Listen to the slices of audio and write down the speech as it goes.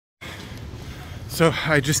So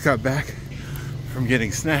I just got back from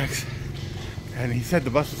getting snacks, and he said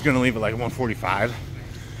the bus was going to leave at like 1:45,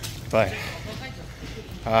 but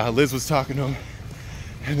Liz was talking to him,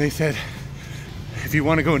 and they said, if you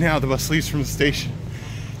want to go now, the bus leaves from the station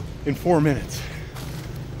in 4 minutes.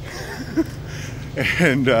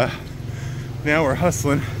 And now we're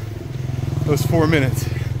hustling those 4 minutes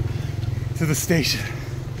to the station,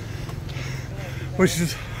 which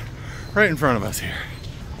is right in front of us here.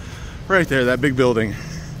 Right there, that big building.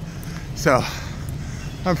 So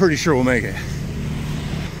I'm pretty sure we'll make it.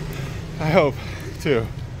 I hope too.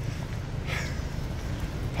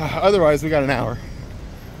 Otherwise, we got an hour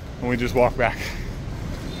and we just walk back.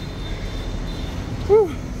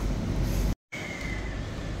 Whew.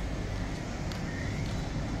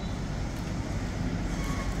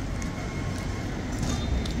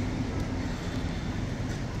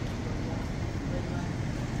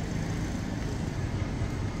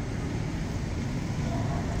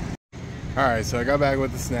 Alright, so I got back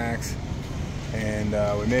with the snacks, and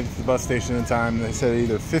we made it to the bus station in time. They said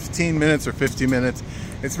either 15 minutes or 50 minutes.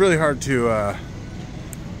 It's really hard to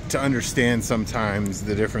understand sometimes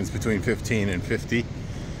the difference between 15 and 50,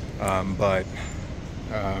 but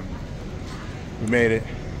we made it,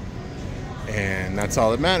 and that's all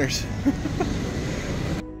that matters.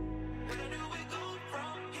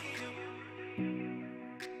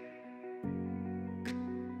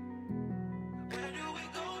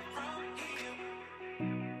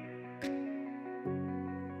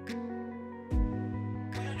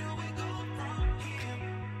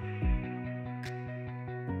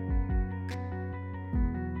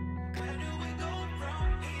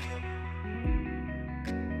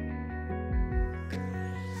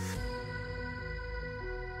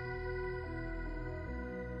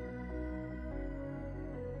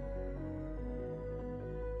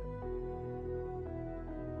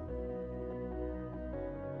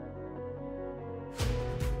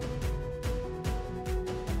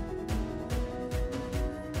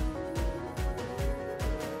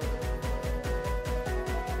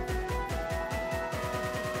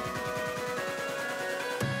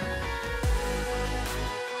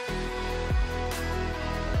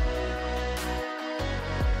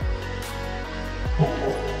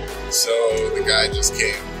 So the guy just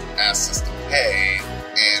came, asked us to pay,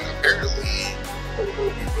 and apparently we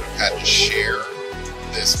would have had to share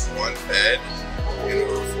this one bed in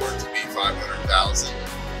order for it to be $500,000.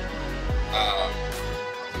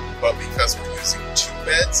 But because we're using 2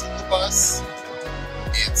 beds in the bus,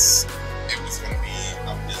 it was going to be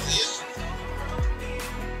 $1 million.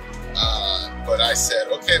 But I said,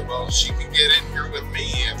 okay, well, she can get in here with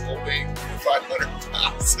me and we'll make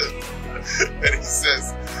 $500,000. And he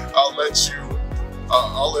says, I'll let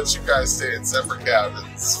you guys stay in separate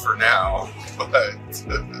cabins for now, but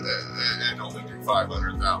and only do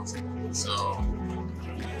 $500,000. So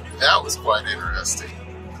that was quite interesting.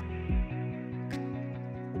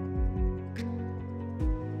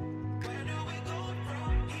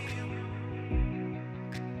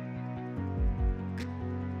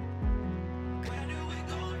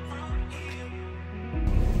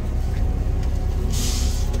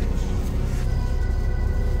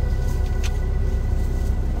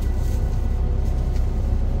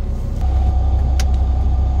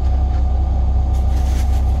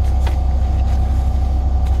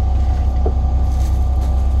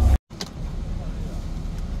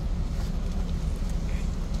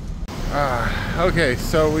 Okay,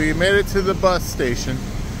 so we made it to the bus station.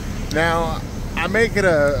 Now, I make it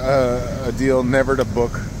a deal never to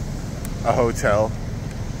book a hotel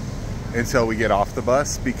until we get off the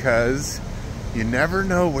bus, because you never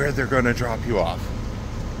know where they're going to drop you off.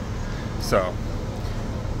 So,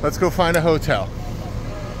 let's go find a hotel.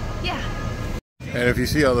 Yeah. And if you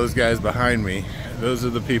see all those guys behind me, those are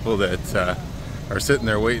the people that are sitting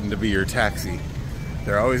there waiting to be your taxi.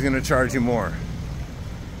 They're always going to charge you more.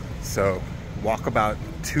 So, walk about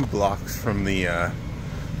 2 blocks from the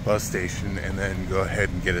bus station and then go ahead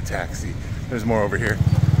and get a taxi. There's more over here.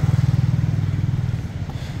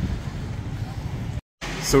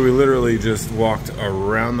 So we literally just walked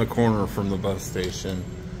around the corner from the bus station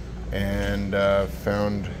and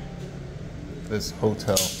found this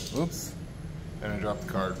hotel. Oops, and I dropped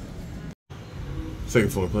the card.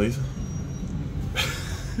 2nd floor, please.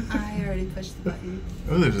 I already pushed the button.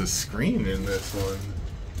 Oh, there's a screen in this one.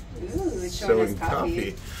 Ooh, it's showing us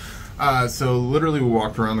coffee. So literally we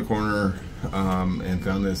walked around the corner and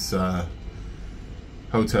found this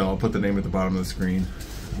hotel. I'll put the name at the bottom of the screen.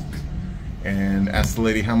 And asked the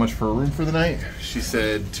lady how much for a room for the night. She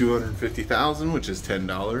said $250,000, which is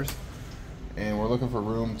 $10. And we're looking for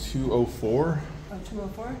room 204. Oh,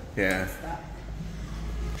 204? Yeah.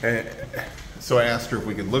 And so I asked her if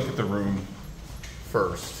we could look at the room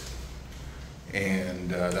first, and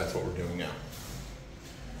that's what we're doing now.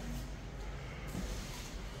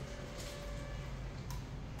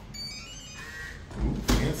 Ooh,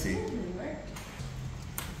 fancy.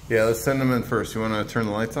 Yeah, let's send them in first. You want to turn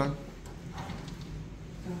the lights on?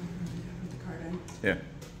 Yeah.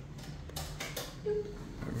 There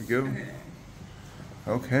we go.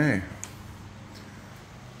 Okay.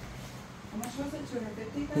 How much was it?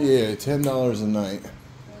 $250? Yeah, $10 a night.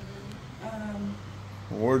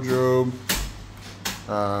 Wardrobe.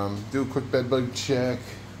 Do a quick bed bug check.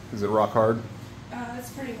 Is it rock hard? It's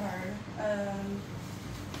pretty hard.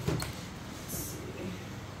 Let's see.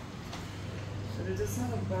 So it does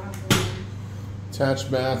have a bathroom.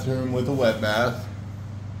 Attached bathroom with a wet bath.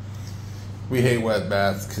 We hate wet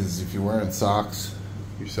baths because if you're wearing socks,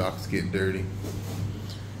 your socks get dirty.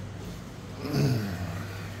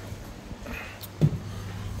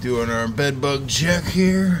 Doing our bed bug check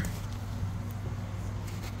here.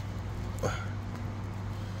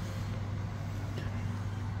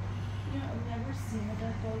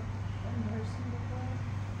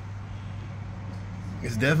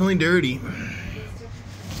 It's definitely dirty.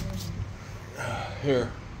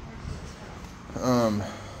 Here.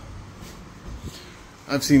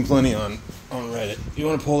 I've seen plenty on Reddit. You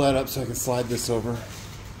want to pull that up so I can slide this over?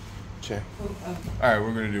 Check. Alright,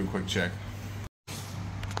 we're going to do a quick check.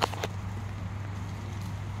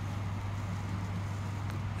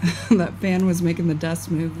 That fan was making the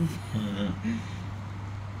dust move.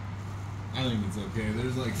 I think it's okay.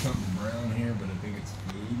 There's like something brown here, but I think it's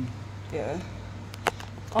food. Yeah.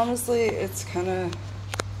 Honestly, it's kind of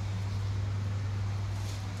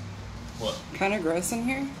gross in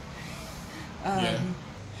here. Yeah.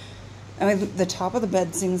 I mean, the top of the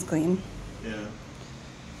bed seems clean. Yeah.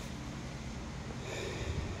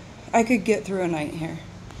 I could get through a night here.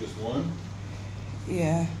 Just one?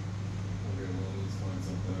 Yeah. Okay, well, let's find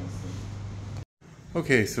something else then.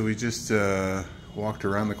 Okay, so we just walked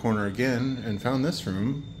around the corner again and found this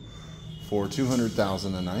room for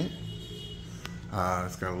 $200,000 a night.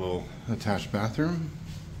 It's got a little attached bathroom.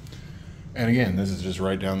 And again, this is just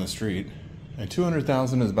right down the street. And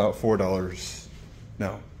 $200,000 is about $8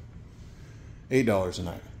 a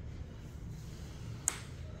night.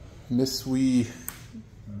 Miss Wee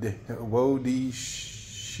Wodi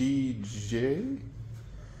Shij?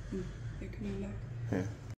 Yeah.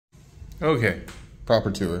 Okay,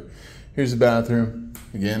 proper tour. Here's the bathroom.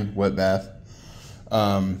 Again, wet bath.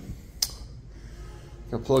 Got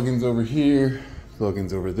plugins over here,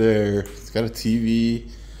 plugins over there. It's got a TV.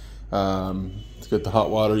 It's got the hot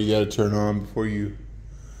water you gotta turn on before you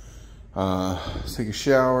take a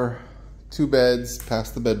shower. 2 beds,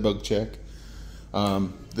 pass the bed bug check.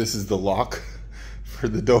 This is the lock for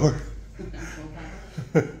the door.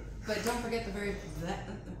 But don't forget the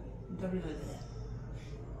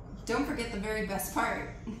very best part.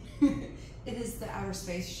 It is the outer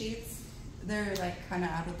space sheets. They're like kind of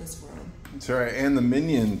out of this world. That's right, and the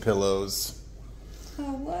minion pillows.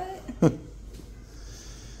 Oh, what?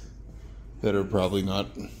 That are probably not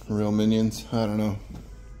real minions. I don't know.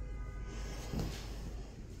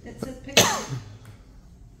 It says pickable.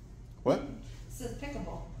 What? It says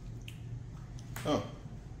pickable. Oh.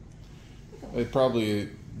 It's probably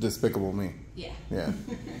Despicable Me. Yeah. Yeah.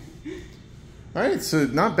 All right, so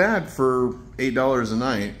not bad for $8 a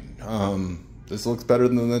night. This looks better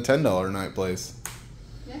than the $10 a night place.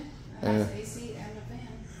 Yeah, it has AC and a fan.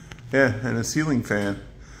 Yeah, and a ceiling fan.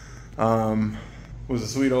 Was a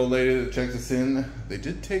sweet old lady that checked us in. They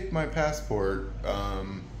did take my passport.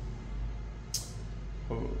 I'm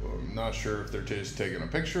not sure if they're just taking a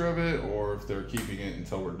picture of it or if they're keeping it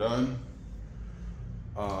until we're done.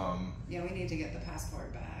 Yeah, we need to get the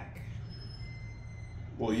passport back.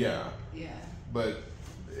 Well, yeah. Yeah. But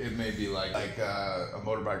it may be like a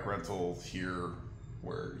motorbike rental here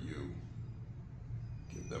where you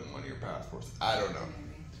give them one of your passports. I don't know.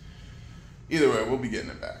 Maybe. Either way, we'll be getting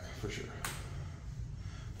it back for sure.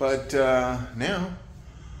 But now,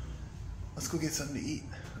 let's go get something to eat.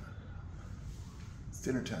 It's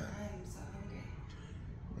dinner time. I'm so hungry.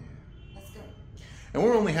 Yeah. Let's go. And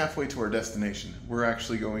we're only halfway to our destination. We're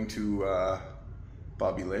actually going to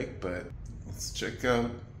Bobby Lake, but let's check out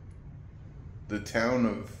the town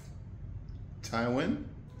of Nguyen.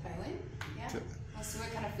 Thailand? Yeah. Let's see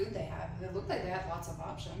what kind of food they have. It looked like they had lots of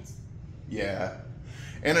options. Yeah.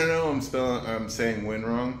 And I know I'm saying Nguyen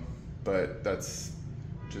wrong, but that's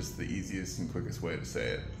just the easiest and quickest way to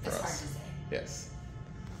say it for It's us. hard to say. Yes.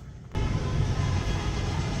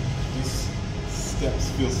 These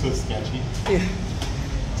steps feel so sketchy. Yeah.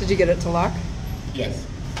 Did you get it to lock? Yes.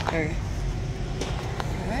 Okay.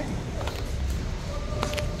 right.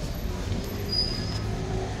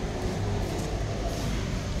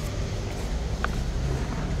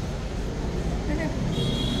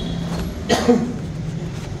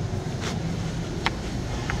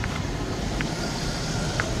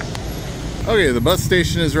 Okay, the bus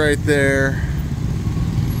station is right there.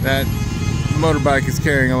 That motorbike is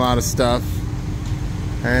carrying a lot of stuff.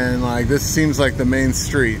 And like, this seems like the main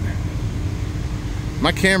street.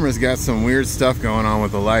 My camera's got some weird stuff going on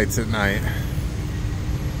with the lights at night.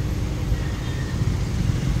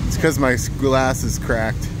 It's because my glass is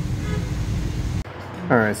cracked.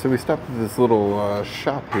 Alright, so we stopped at this little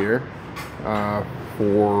shop here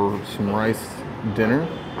for some rice dinner.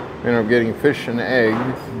 We ended up getting fish and egg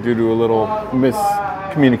due to a little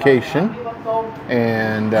miscommunication.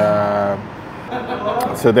 And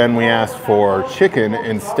so then we asked for chicken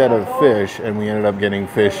instead of fish, and we ended up getting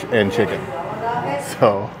fish and chicken.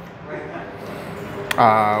 So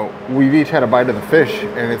we've each had a bite of the fish,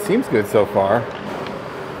 and it seems good so far.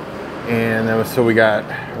 And then, so we got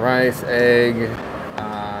rice, egg,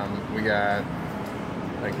 we got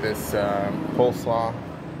like this coleslaw.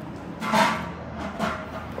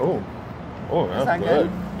 Oh, that's good.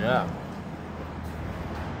 Yeah.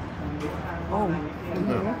 Oh.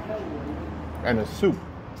 And a soup.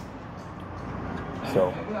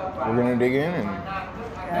 So we're gonna dig in, and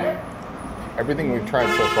everything we've tried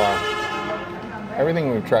so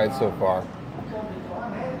far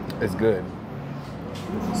is good.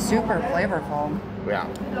 Super flavorful. Yeah.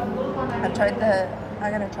 I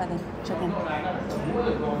gotta try the chicken.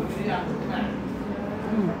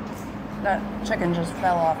 That chicken just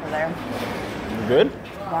fell off of there. You good?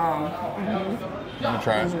 Wow. Let me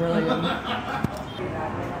try It was it. really good.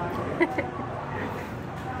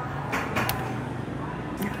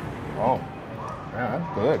 Oh, yeah, that's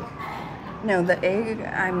good. No, the egg,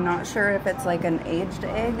 I'm not sure if it's like an aged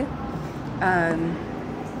egg.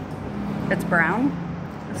 It's brown.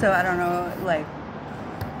 So I don't know, like...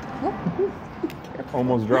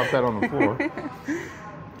 Almost dropped that on the floor.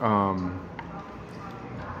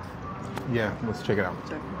 Yeah, let's check it out.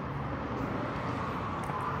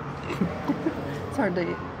 It's hard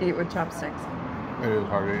to eat with chopsticks. It is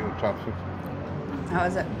hard to eat with chopsticks. How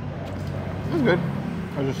is it? It's good.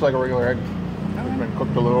 It's just like a regular egg. It's been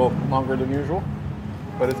cooked a little longer than usual,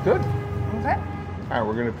 but it's good. Okay. All right,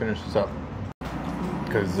 we're gonna finish this up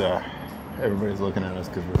because everybody's looking at us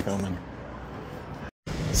because we're filming.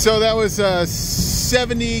 So that was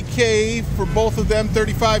 $70K for both of them,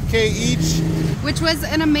 $35K each. Which was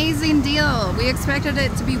an amazing deal. We expected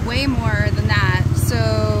it to be way more than that,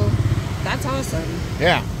 so that's awesome.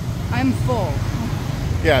 Yeah. I'm full.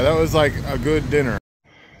 Yeah, that was like a good dinner.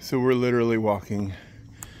 So we're literally walking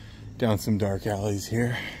down some dark alleys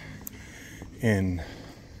here in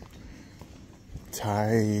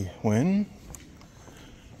Nguyen.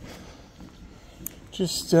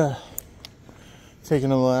 Just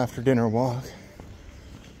taking a little after dinner walk,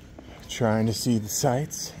 trying to see the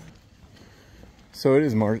sights. So it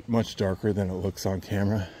is much darker than it looks on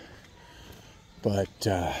camera, but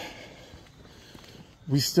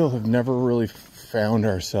we still have never really found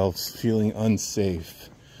ourselves feeling unsafe.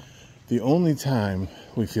 The only time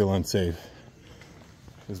we feel unsafe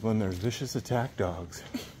is when there's vicious attack dogs.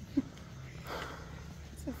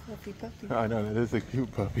 It's a fluffy puppy. I know, it is a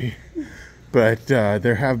cute puppy. But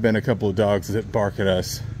there have been a couple of dogs that bark at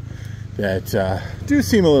us that do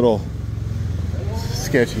seem a little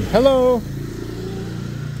sketchy. Hello!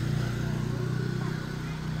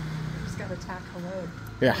 Just gotta tack hello.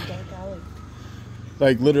 Yeah. Dark alley.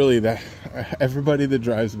 Like literally that, everybody that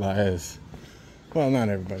drives by us, well, not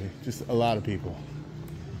everybody, just a lot of people.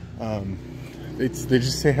 They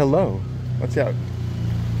just say hello. Watch out.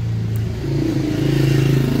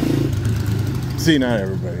 See, not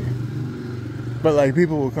everybody. But like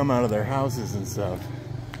people will come out of their houses and stuff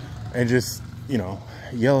and just, you know,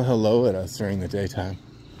 yell hello at us during the daytime.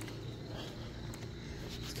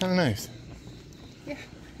 It's kind of nice. Yeah,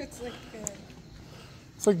 it's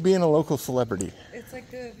like being a local celebrity. It's like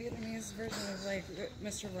the Vietnamese version of like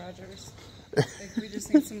Mr. Rogers. Like we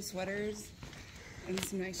just need some sweaters and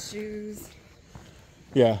some nice shoes.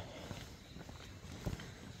 Yeah.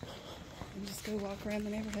 And just go walk around the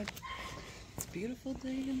neighborhood. It's a beautiful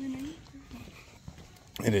day in the neighborhood.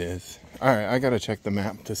 It is. All right, I gotta check the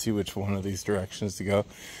map to see which one of these directions to go.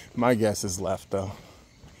 My guess is left though.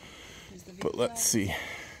 But let's see.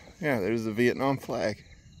 Yeah, there's the Vietnam flag.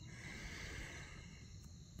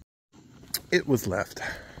 It was left,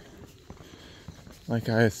 like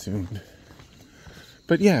I assumed.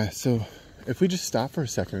 But yeah, so if we just stop for a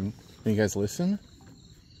second and you guys listen.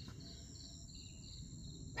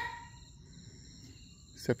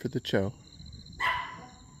 except for the Cho.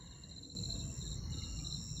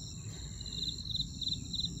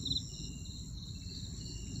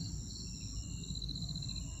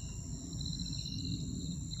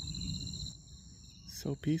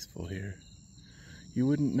 So peaceful here. You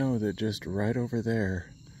wouldn't know that just right over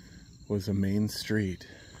there was a main street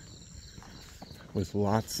with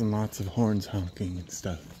lots and lots of horns honking and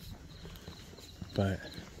stuff. But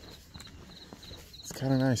it's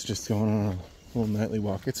kind of nice just going on a little nightly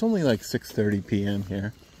walk. It's only like 6:30 p.m.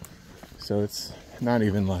 here, so it's not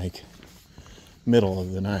even like middle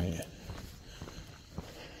of the night.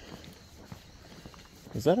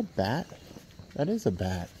 Is that a bat? That is a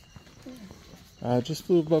bat. Just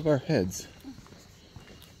flew above our heads.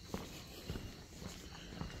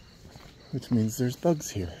 Which means there's bugs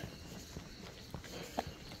here.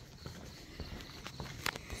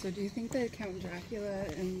 So do you think that Count Dracula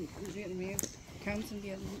in Vietnamese counts in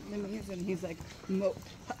Vietnamese and he's like, mo?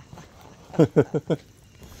 I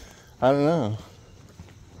don't know.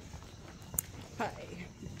 Hi.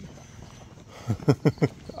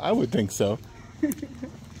 I would think so.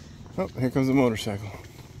 Oh, here comes a motorcycle.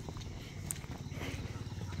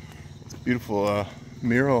 It's a beautiful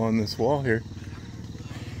mural on this wall here.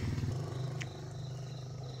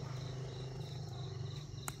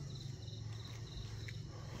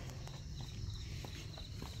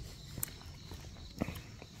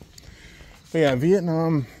 But yeah,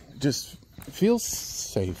 Vietnam just feels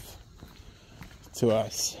safe to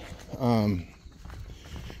us.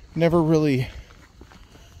 Never really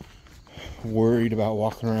worried about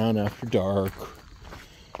walking around after dark,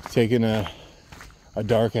 taking a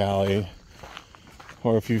dark alley,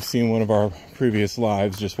 or if you've seen one of our previous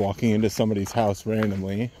lives, just walking into somebody's house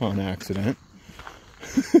randomly on accident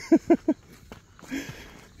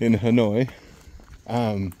in Hanoi.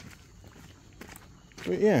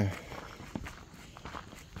 But yeah,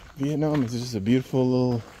 Vietnam is just a beautiful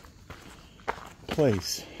little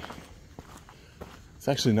place. It's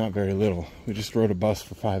actually not very little. We just rode a bus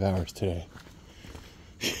for 5 hours today.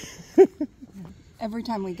 Every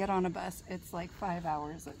time we get on a bus, it's like 5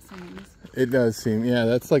 hours, it seems. It does seem, yeah,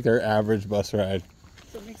 that's like our average bus ride.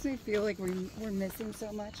 So it makes me feel like we're missing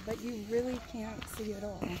so much, but you really can't see it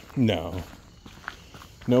all. No.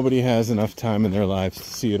 Nobody has enough time in their lives to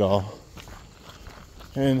see it all.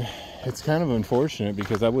 And it's kind of unfortunate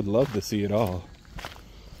because I would love to see it all.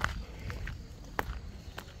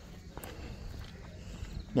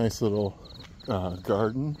 Nice little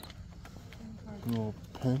garden. A little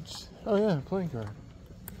bench. Oh yeah, playing card.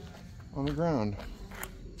 On the ground.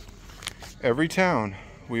 Every town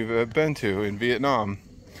we've been to in Vietnam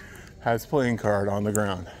has playing card on the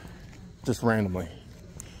ground. Just randomly.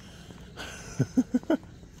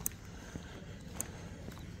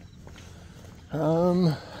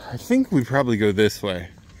 I think we probably go this way.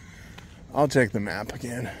 I'll check the map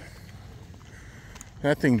again.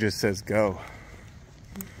 That thing just says go.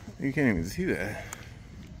 You can't even see that.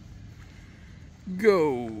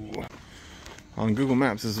 Go! On Google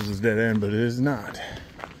Maps this was a dead end, but it is not.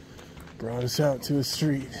 Brought us out to a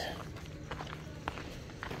street.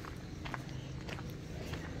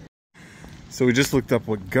 So we just looked up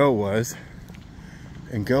what Go was,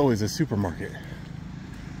 and Go is a supermarket.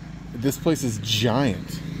 This place is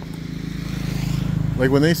giant. Like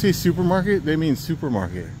when they say supermarket, they mean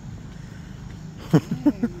supermarket.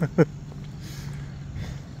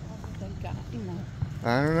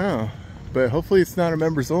 I don't know, but hopefully it's not a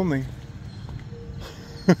members only.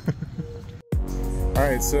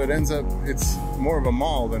 Alright, so it ends up, it's more of a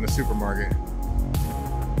mall than a supermarket.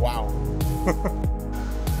 Wow.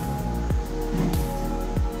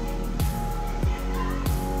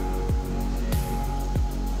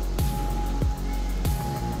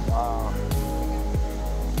 Wow.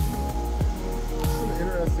 This is an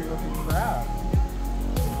interesting looking crab.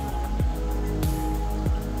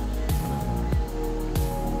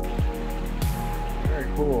 Very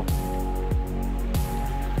cool.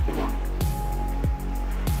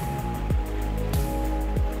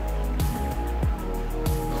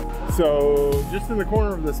 So just in the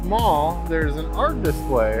corner of this mall, there's an art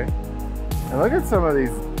display. And look at some of these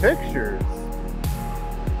pictures.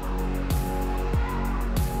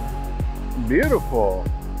 Beautiful.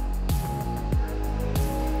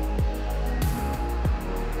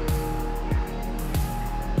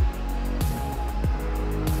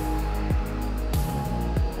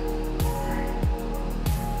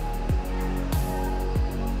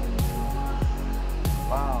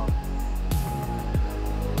 Wow.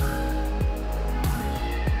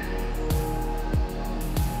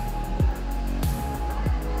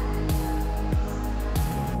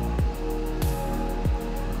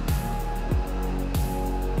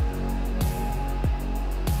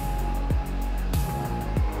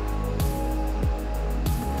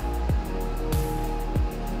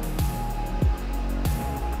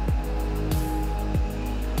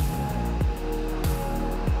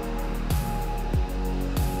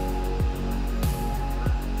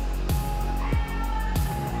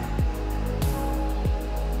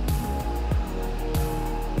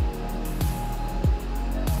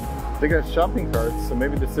 They got shopping carts, so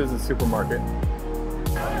maybe this is a supermarket.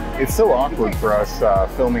 It's so awkward for us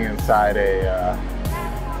filming inside a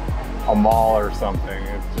mall or something.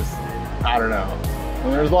 It's just, I don't know.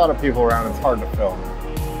 When there's a lot of people around, it's hard to film.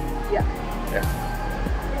 Yeah. Yeah.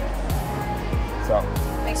 So.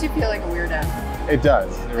 Makes you feel like a weirdo. It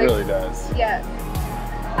does. It really does. Yeah.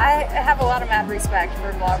 I have a lot of mad respect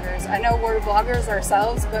for vloggers. I know we're vloggers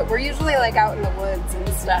ourselves, but we're usually like out in the woods and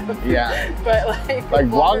stuff. Yeah. But like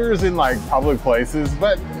vloggers in like public places,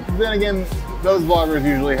 but then again, those vloggers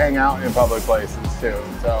usually hang out in public places too,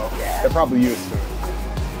 so they're probably used to it.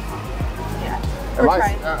 Yeah.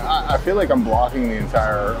 I feel like I'm blocking the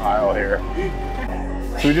entire aisle here.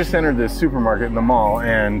 So we just entered this supermarket in the mall,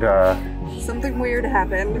 and something weird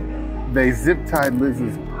happened. They zip-tied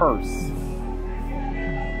Liz's purse.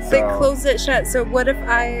 They closed it shut, so what if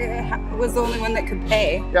I was the only one that could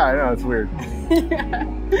pay? Yeah, I know, it's weird.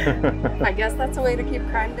 I guess that's a way to keep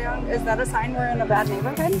crime down. Is that a sign we're in a bad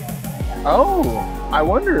neighborhood? Oh, I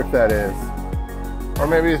wonder if that is. Or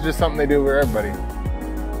maybe it's just something they do for everybody.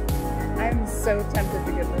 I'm so tempted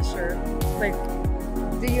to get this shirt. Like,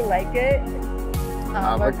 do you like it?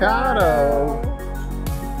 Avocado.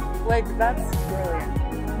 Like, that's brilliant.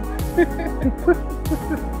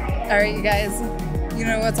 All right, you guys. You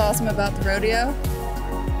know what's awesome about the rodeo?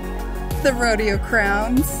 The rodeo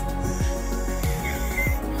crowns.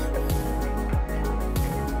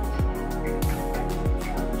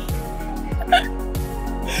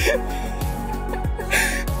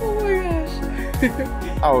 Oh my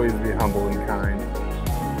gosh. Always be humble and kind.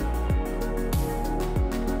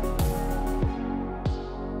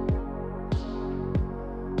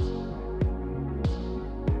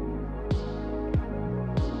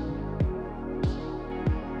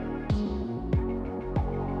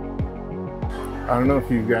 I don't know if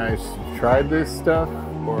you guys tried this stuff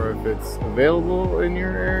or if it's available in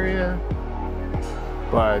your area,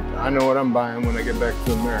 but I know what I'm buying when I get back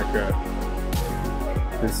to America.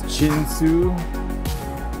 This Chinsu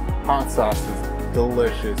hot sauce is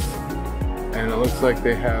delicious, and it looks like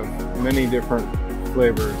they have many different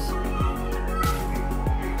flavors.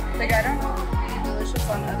 Like, I don't know if it would be delicious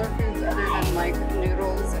on other foods other than like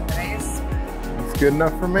noodles and rice. It's good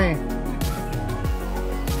enough for me.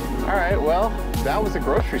 All right, well, that was a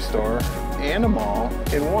grocery store and a mall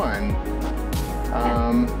in one.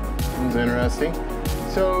 It was interesting.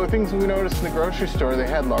 So things we noticed in the grocery store, they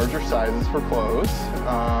had larger sizes for clothes.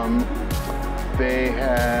 They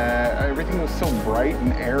had, everything was so bright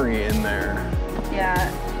and airy in there.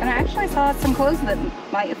 Yeah, and I actually saw some clothes that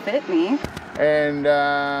might fit me. And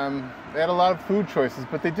they had a lot of food choices,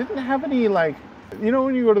 but they didn't have any like, you know,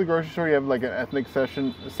 when you go to the grocery store, you have like an ethnic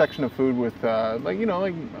section of food with like, you know,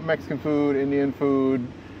 like Mexican food, Indian food,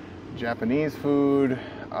 Japanese food,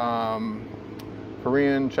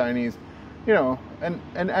 Korean, Chinese, you know,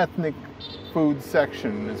 an ethnic food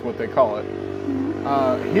section is what they call it.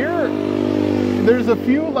 Here, there's a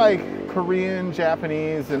few like Korean,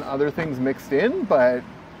 Japanese, and other things mixed in, but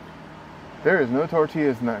there is no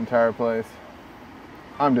tortillas in that entire place.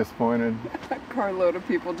 I'm disappointed. A carload of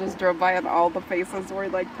people just drove by and all the faces were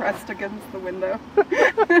like pressed against the window.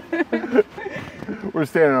 We're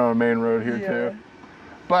standing on a main road here too.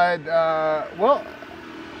 But, well,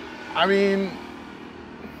 I mean,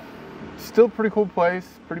 still pretty cool place,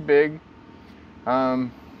 pretty big.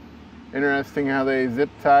 Interesting how they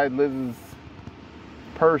zip-tied Liz's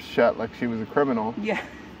purse shut like she was a criminal. Yeah.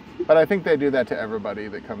 But I think they do that to everybody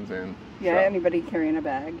that comes in. Yeah, so. Anybody carrying a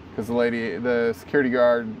bag. Because the security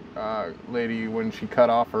guard lady, when she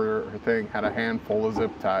cut off her thing, had a handful of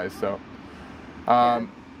zip ties. So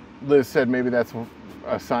Liz said maybe that's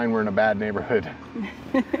a sign we're in a bad neighborhood.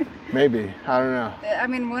 Maybe. I don't know. I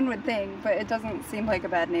mean, one would think, but it doesn't seem like a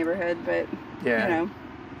bad neighborhood, but, yeah. You know.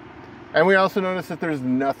 And we also noticed that there's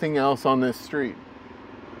nothing else on this street.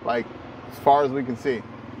 Like, as far as we can see.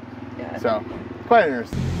 Yeah. So, it's quite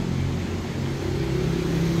interesting.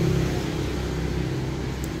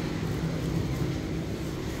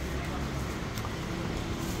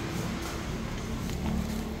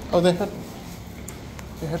 Oh, they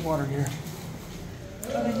had water here.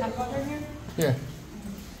 Oh, they had water here? Yeah.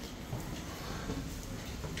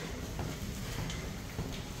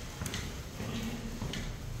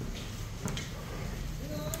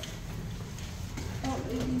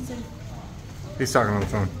 He's talking on the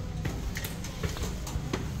phone.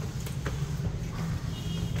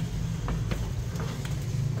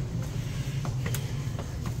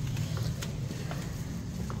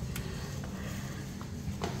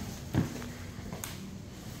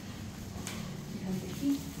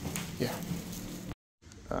 Yeah.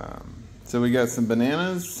 So we got some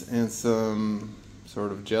bananas and some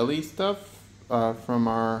sort of jelly stuff from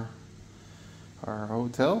our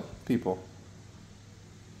hotel people.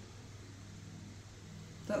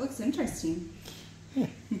 That looks interesting. Yeah.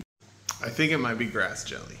 I think it might be grass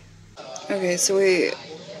jelly. Okay, so we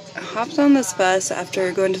hopped on this bus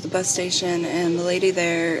after going to the bus station, and the lady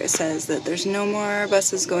there says that there's no more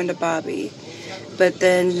buses going to Bobby. But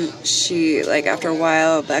then she, like, after a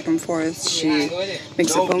while, back and forth, she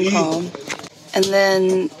makes a phone call. And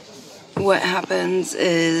then what happens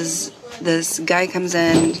is this guy comes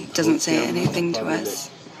in, doesn't say anything to us,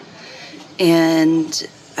 and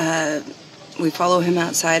we follow him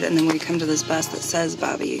outside, and then we come to this bus that says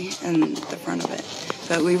Bobby in the front of it.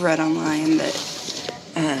 But we read online that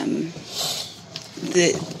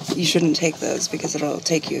you shouldn't take those because it'll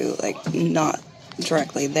take you, like, not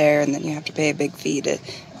directly there, and then you have to pay a big fee to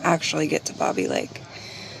actually get to Bobby Lake.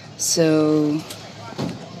 So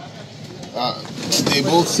they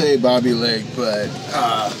both say Bobby Lake, but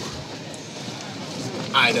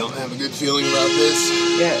I don't have a good feeling about this.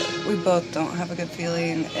 yeah, we both don't have a good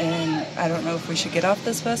feeling, and I don't know if we should get off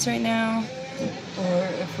this bus right now or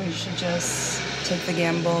if we should just take the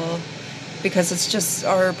gamble, because it's just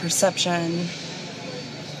our perception,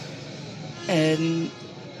 and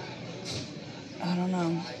I don't know.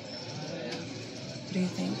 What do you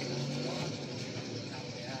think?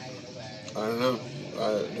 I don't know.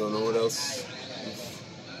 I don't know what else.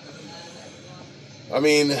 I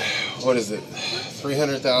mean, what is it?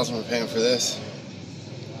 $300,000 we're paying for this?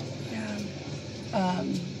 Yeah.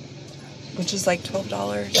 Which is like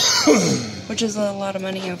 $12, which is a lot of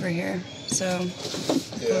money over here. So.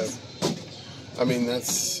 Yeah. I mean,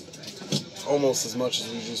 that's almost as much as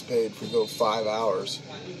we just paid for go 5 hours.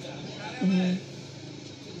 Mhm.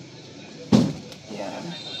 Yeah.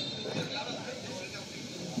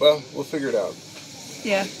 Well, we'll figure it out.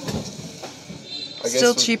 Yeah. I guess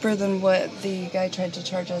Still cheaper than what the guy tried to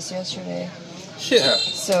charge us yesterday. Yeah.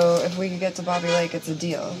 So if we could get to Bobby Lake, it's a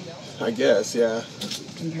deal. I guess, yeah.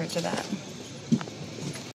 Compared to that.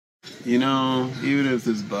 You know, even if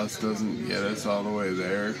this bus doesn't get us all the way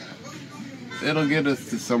there, it'll get us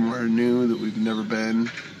to somewhere new that we've never been.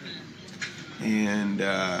 And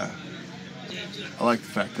I like the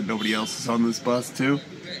fact that nobody else is on this bus, too.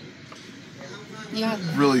 Yeah.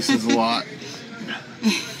 It really says a lot.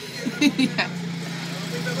 Yeah.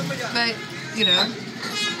 But, you know.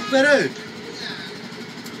 I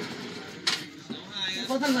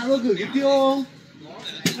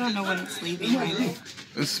don't know when it's leaving either.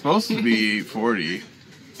 It's supposed to be 8:40.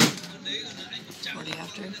 40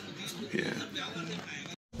 after. Yeah.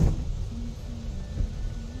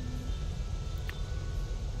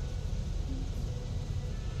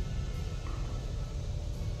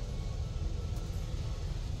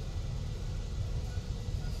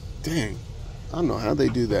 Dang. I don't know how they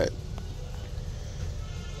do that.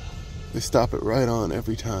 They stop it right on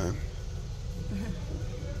every time.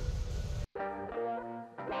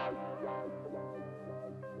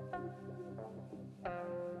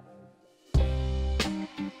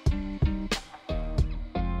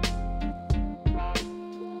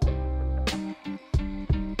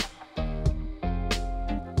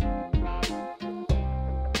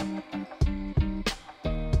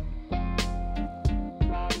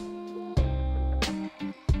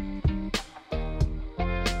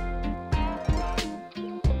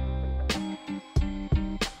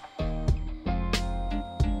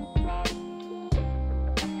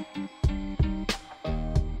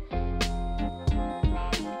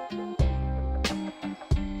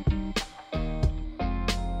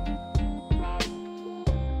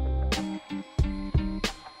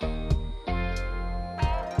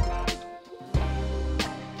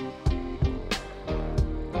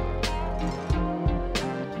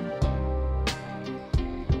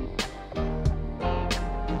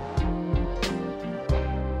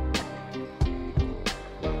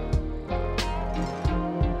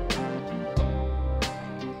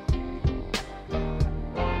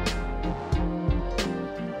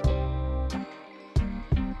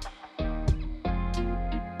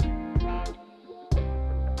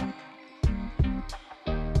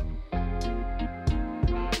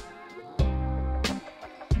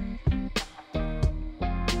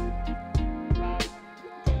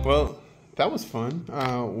 Well, that was fun.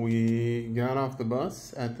 We got off the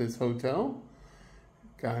bus at this hotel.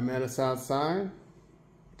 Guy met us outside.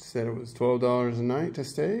 Said it was $12 a night to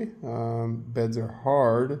stay. Beds are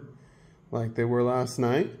hard, like they were last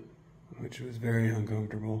night, which was very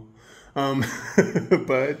uncomfortable.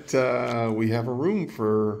 But we have a room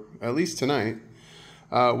for at least tonight.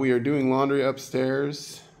 We are doing laundry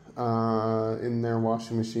upstairs in their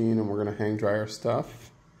washing machine, and we're going to hang dry our stuff.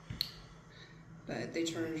 but they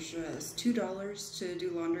charge us $2 to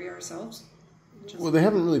do laundry ourselves. Well, they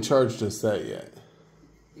haven't really charged us that yet.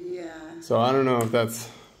 Yeah. So I don't know if that's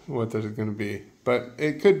what there's going to be, but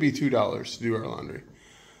it could be $2 to do our laundry.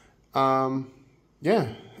 Yeah,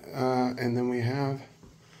 and then we have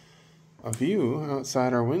a view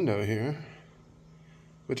outside our window here,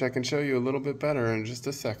 which I can show you a little bit better in just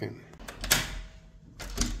a second.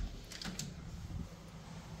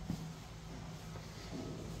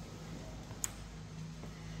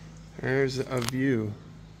 There's a view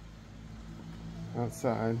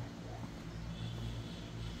outside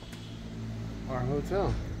our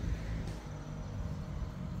hotel.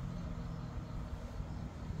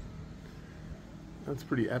 That's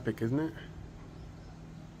pretty epic, isn't it?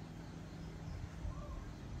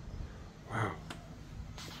 Wow.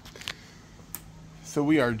 So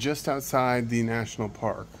we are just outside the national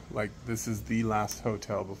park. Like, this is the last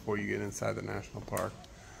hotel before you get inside the national park.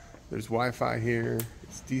 There's Wi-Fi here.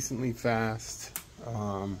 It's decently fast.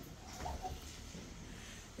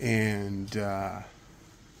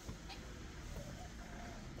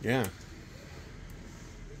 Yeah.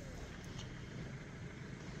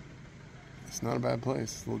 It's not a bad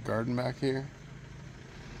place. A little garden back here.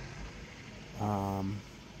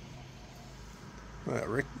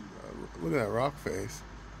 Look at that rock face.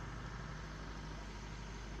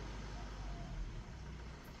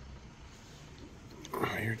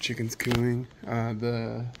 Oh, your chicken's cooing.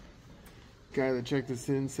 The guy that checked us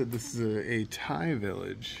in said this is a Thai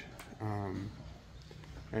village.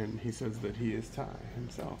 And he says that he is Thai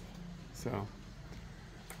himself. So,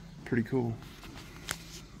 pretty cool.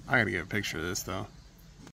 I gotta get a picture of this though.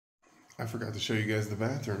 I forgot to show you guys the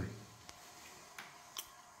bathroom.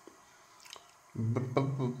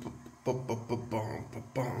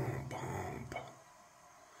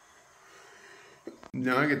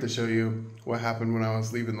 Now I get to show you what happened when I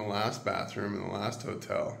was leaving the last bathroom in the last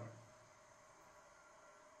hotel.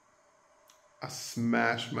 I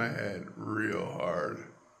smashed my head real hard.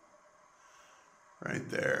 Right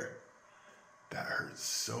there. That hurt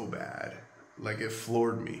so bad. Like it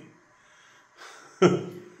floored me.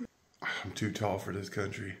 I'm too tall for this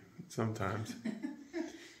country sometimes.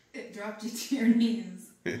 It dropped you to your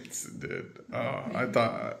knees. It did. Oh, I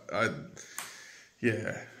thought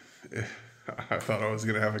I was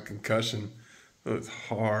gonna have a concussion. It was a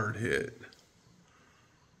hard hit.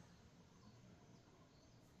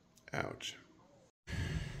 Ouch.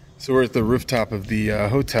 So we're at the rooftop of the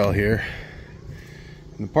hotel here.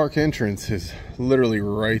 And the park entrance is literally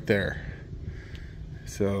right there.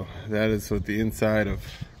 So that is what the inside of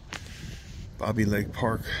Bobby Lake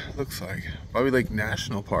Park looks like. Bobby Lake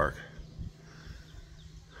National Park.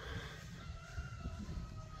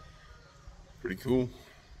 Pretty cool.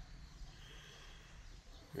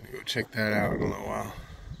 I'm gonna go check that out in a little while.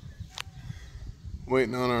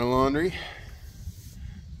 Waiting on our laundry.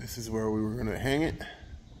 This is where we were gonna hang it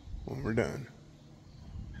when we're done.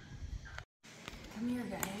 Come here,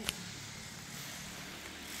 guys.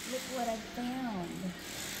 Look what I found.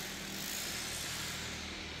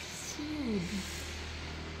 Dude.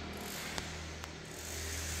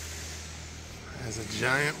 There's a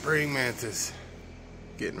giant praying mantis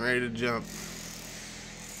getting ready to jump.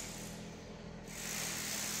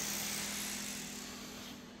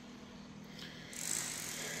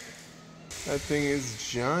 That thing is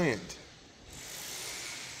giant.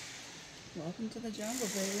 Welcome to the jungle,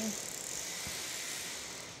 baby.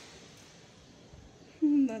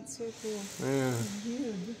 That's so cool. Yeah.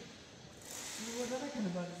 Huge. What other kind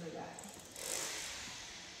of bugs they got?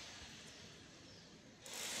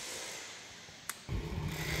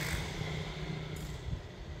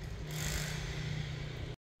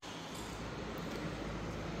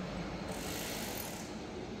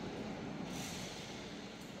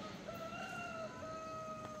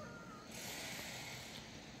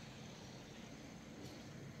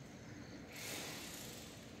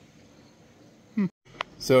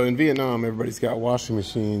 So in Vietnam, everybody's got washing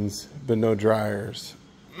machines, but no dryers.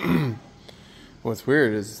 What's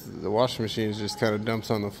weird is the washing machine just kind of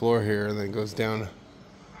dumps on the floor here and then goes down a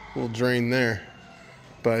little drain there.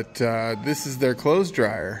 But this is their clothes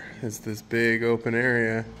dryer. It's this big open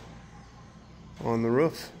area on the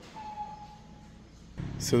roof.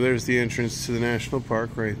 So there's the entrance to the national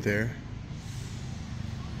park right there.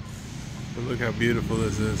 But look how beautiful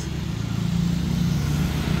this is.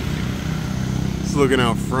 It's looking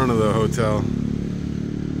out front of the hotel.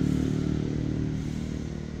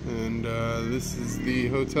 And this is the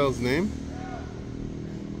hotel's name.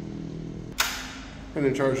 And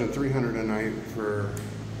they're charging $300 a night for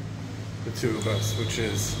the two of us, which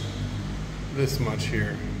is this much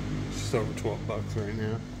here. It's just over $12 right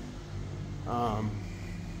now.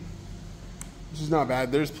 Which is not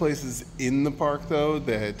bad. There's places in the park though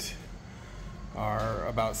that are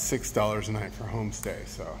about $6 a night for homestay,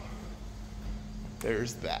 so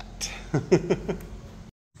there's that.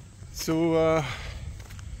 So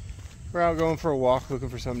we're out going for a walk looking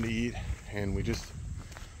for something to eat, and we just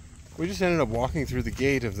ended up walking through the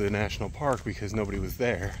gate of the national park because nobody was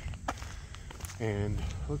there. And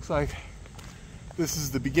looks like this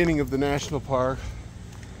is the beginning of the national park,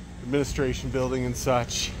 administration building and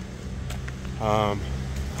such.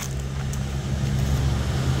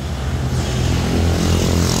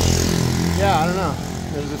 Yeah, I don't know.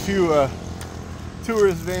 There's a few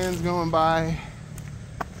tourist vans going by,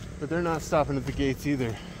 but they're not stopping at the gates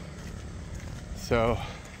either. So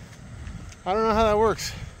I don't know how that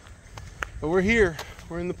works. But we're here.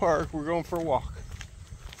 We're in the park. We're going for a walk.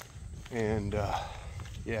 And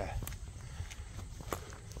yeah.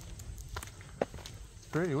 It's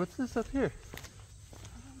pretty. What's this up here?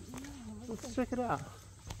 Let's check it out.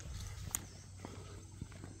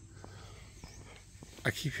 I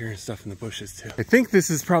keep hearing stuff in the bushes too. I think this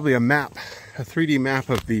is probably a map, a 3D map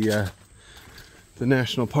of the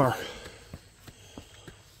national park.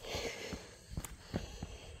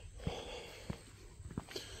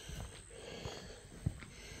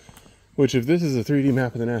 Which, if this is a 3D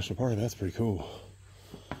map of the national park, that's pretty cool.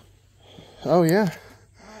 Oh yeah.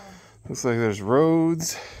 Looks like there's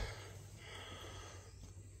roads.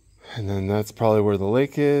 And then that's probably where the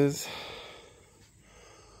lake is.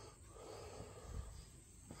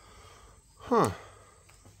 Huh.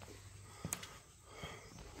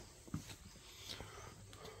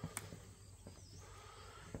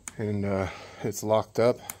 And it's locked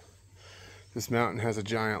up. This mountain has a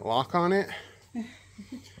giant lock on it.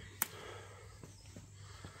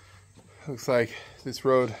 Looks like this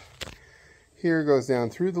road here goes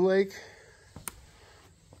down through the lake.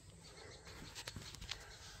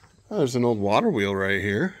 Oh, there's an old water wheel right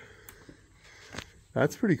here.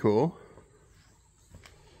 That's pretty cool.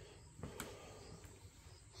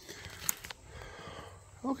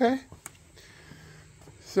 Okay.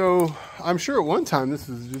 So I'm sure at one time this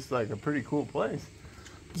was just like a pretty cool place.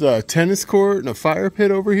 There's a tennis court and a fire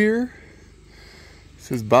pit over here.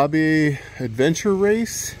 This is Bobby Adventure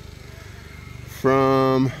Race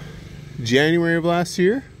from January of last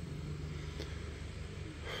year.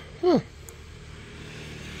 Huh.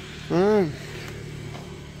 All right.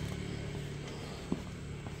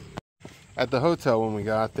 At the hotel when we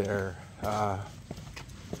got there,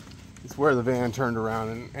 it's where the van turned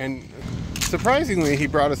around, and surprisingly he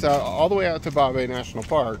brought us out all the way out to Bobby National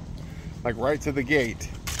Park, like right to the gate,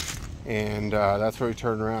 and that's where we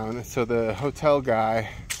turned around. So the hotel guy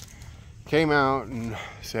came out and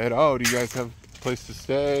said, "Oh, do you guys have a place to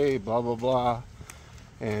stay, blah blah blah,"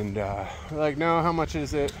 and we're like, "No, how much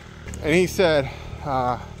is it?" And he said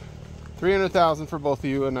 $300,000 for both of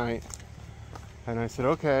you a night. And I said,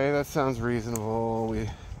 okay, that sounds reasonable. We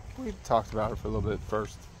talked about it for a little bit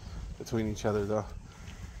first between each other though.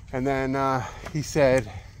 And then he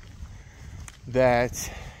said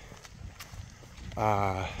that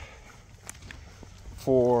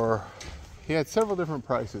he had several different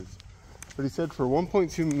prices, but he said for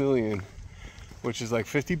 1.2 million, which is like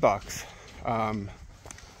 $50,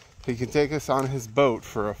 he can take us on his boat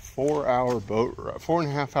for a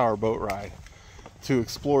 4.5 hour boat ride to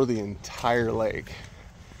explore the entire lake,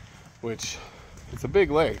 which it's a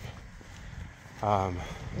big lake. It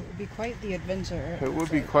would be quite the adventure. It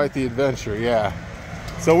would be quite the adventure, yeah.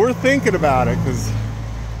 So we're thinking about it, because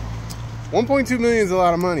 1.2 million is a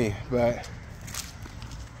lot of money, but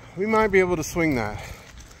we might be able to swing that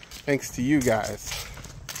thanks to you guys.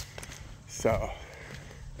 So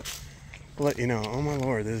I'll let you know. Oh my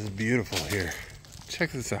Lord, this is beautiful here.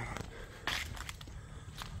 Check this out.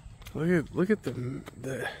 Look at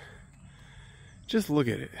the just look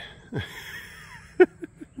at it.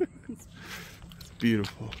 It's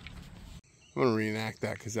beautiful. I'm gonna reenact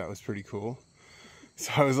that because that was pretty cool.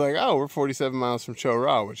 So I was like, oh, we're 47 miles from Cho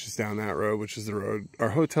Ra, which is down that road, which is the road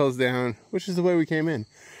our hotel's down, which is the way we came in.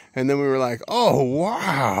 And then we were like, oh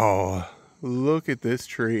wow, look at this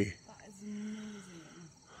tree. That is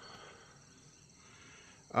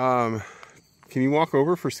amazing. Can you walk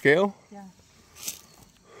over for scale? Yeah.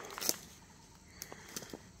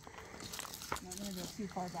 I'm not gonna go too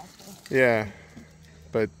far back though. Yeah,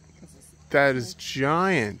 but that is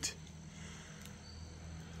giant.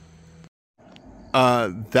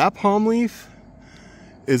 That palm leaf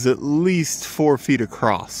is at least 4 feet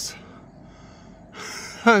across.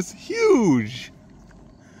 That's huge.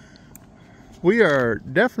 We are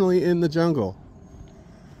definitely in the jungle.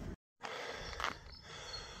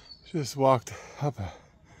 Just walked up a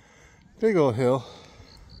Big old hill.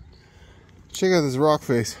 Check out this rock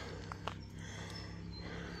face.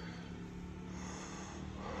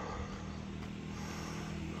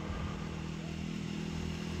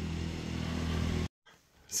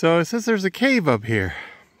 So it says there's a cave up here.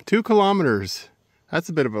 2 kilometers. That's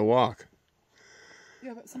a bit of a walk.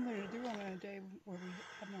 Yeah, but something to do on a day where we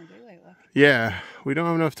have more daylight left. Yeah, we don't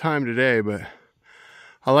have enough time today, but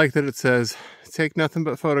I like that it says, take nothing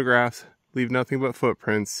but photographs, leave nothing but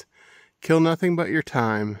footprints, kill nothing but your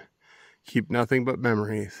time, keep nothing but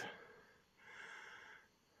memories.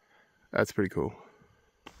 That's pretty cool.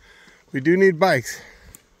 We do need bikes.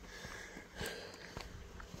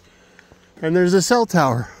 And there's a cell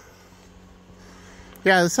tower.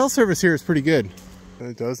 Yeah, the cell service here is pretty good.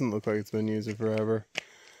 It doesn't look like it's been used in forever.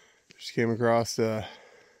 Just came across a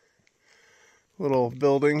little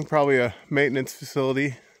building, probably a maintenance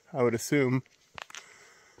facility, I would assume.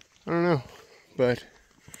 I don't know, but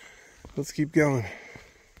let's keep going.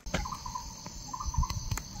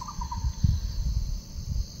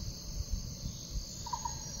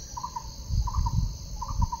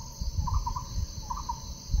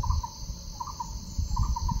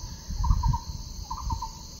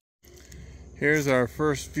 Here's our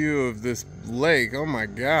first view of this lake. Oh my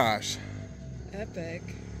gosh. Epic.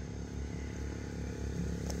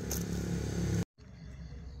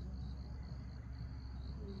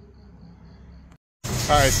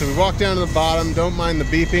 Alright, so we walked down to the bottom. Don't mind the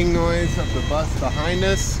beeping noise of the bus behind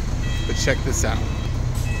us, but check this out.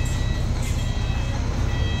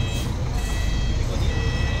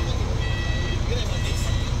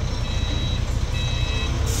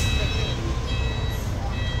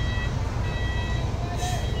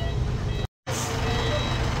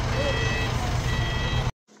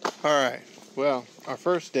 Alright, well, our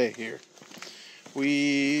first day here.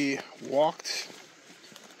 We walked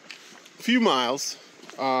a few miles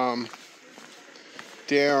down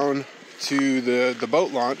to the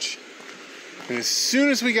boat launch. And as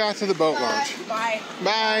soon as we got to the boat launch...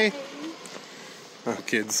 Bye! Oh,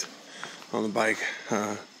 kids on the bike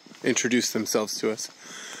introduced themselves to us.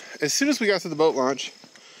 As soon as we got to the boat launch,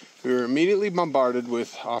 we were immediately bombarded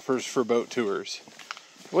with offers for boat tours.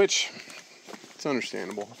 Which... it's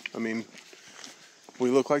understandable. I mean, we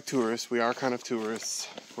look like tourists. We are kind of tourists.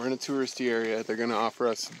 We're in a touristy area. They're going to offer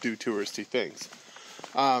us to do touristy things.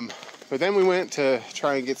 But then we went to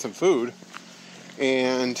try and get some food.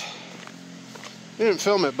 And we didn't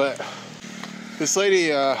film it, but this lady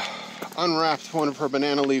unwrapped one of her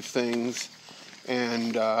banana leaf things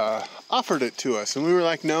and offered it to us. And we were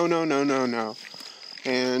like, no, no, no, no, no.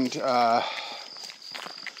 And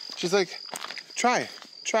she's like, try.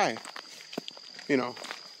 You know,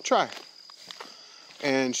 try.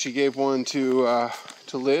 And she gave one to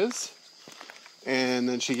Liz, and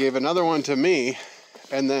then she gave another one to me,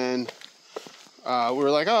 and then we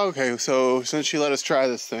were like, oh, okay, so since she let us try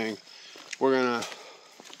this thing, we're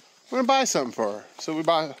gonna buy something for her. So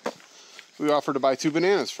we offered to buy 2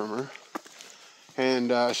 bananas from her,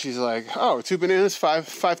 and she's like, oh, 2 bananas,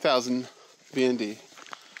 5,000 BND,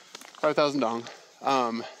 5,000 dong,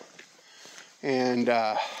 and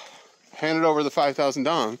handed over the 5,000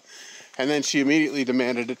 dong, and then she immediately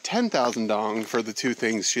demanded a 10,000 dong for the 2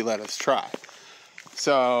 things she let us try.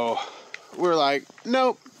 So we're like,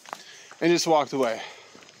 nope, and just walked away,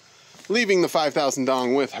 leaving the 5,000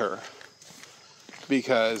 dong with her,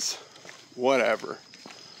 because whatever,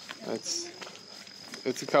 it's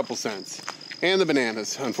a couple cents, and the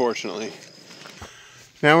bananas, unfortunately.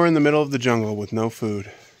 Now we're in the middle of the jungle with no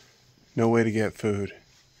food, no way to get food.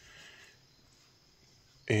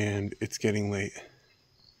 And it's getting late.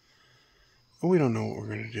 We don't know what we're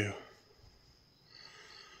going to do.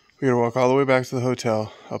 We're going to walk all the way back to the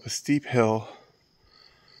hotel, up a steep hill.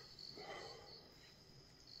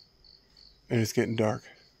 And it's getting dark.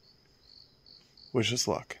 Wish us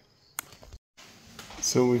luck.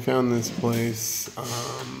 So we found this place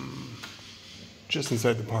just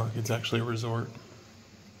inside the park. It's actually a resort.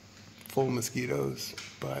 Full of mosquitoes,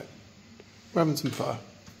 but we're having some fun.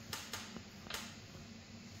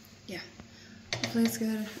 Place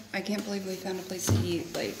good. I can't believe we found a place to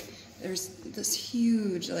eat. Like, there's this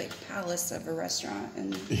huge, like, palace of a restaurant.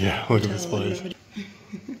 And yeah, look at this place.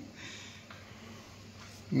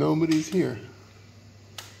 Nobody's here.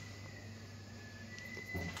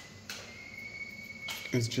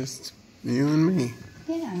 It's just you and me.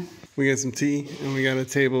 Yeah. We got some tea, and we got a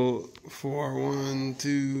table for 1,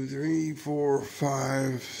 2, 3, 4,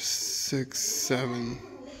 5, 6, 7.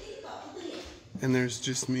 And there's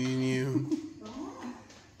just me and you.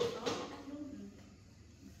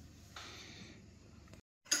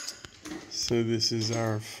 So this is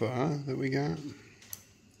our pho that we got.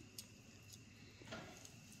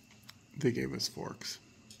 They gave us forks.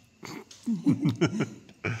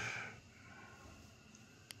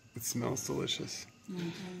 It smells delicious. Yeah,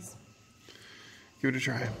 it does. Give it a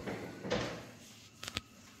try.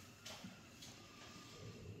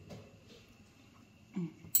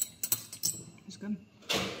 It's good.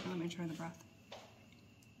 Let me try the broth.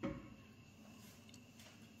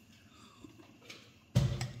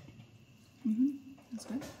 That's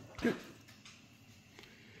good. Good.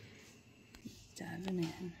 Diving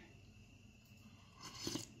in.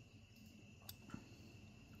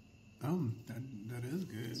 Oh, that is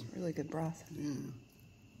good. It's really good broth. Yeah.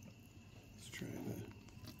 Let's try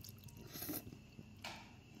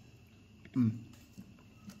that.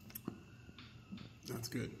 That's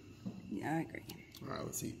good. Yeah, I agree. All right,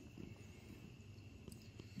 let's eat.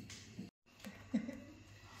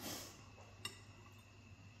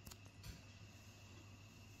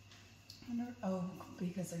 Oh,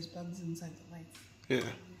 because there's bugs inside the lights.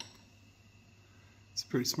 Yeah. It's a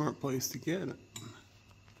pretty smart place to get it.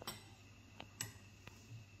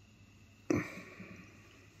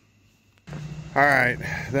 All right,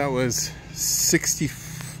 that was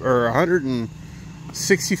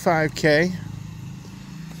 165K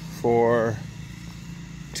for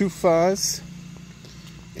 2 fuzz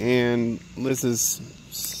and Liz's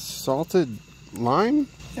salted lime.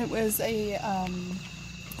 It was a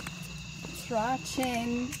Tra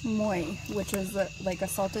Chang Moi, which is like a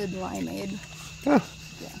salted limeade. Oh.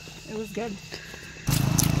 Yeah, it was good.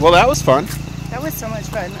 Well, that was fun. That was so much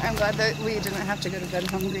fun. I'm glad that we didn't have to go to bed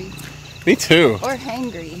hungry. Me too. Or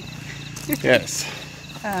hangry. Yes.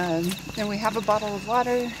 And we have a bottle of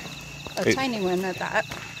water, a tiny one at that.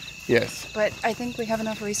 Yes. But I think we have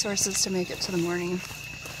enough resources to make it to the morning.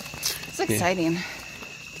 It's exciting.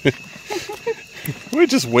 Yeah. We're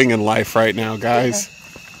just winging life right now, guys. Yeah.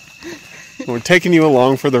 We're taking you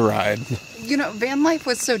along for the ride. You know, van life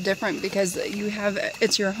was so different because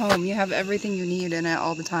it's your home. You have everything you need in it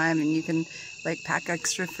all the time, and you can like pack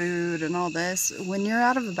extra food and all this. When you're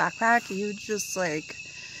out of a backpack, you just like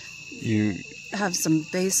have some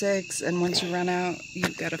basics, and once you run out,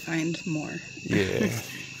 you've got to find more. Yeah.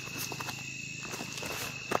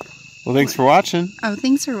 Well, thanks for watching. Oh,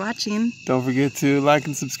 thanks for watching. Don't forget to like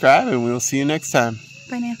and subscribe, and we'll see you next time.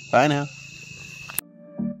 Bye now. Bye now.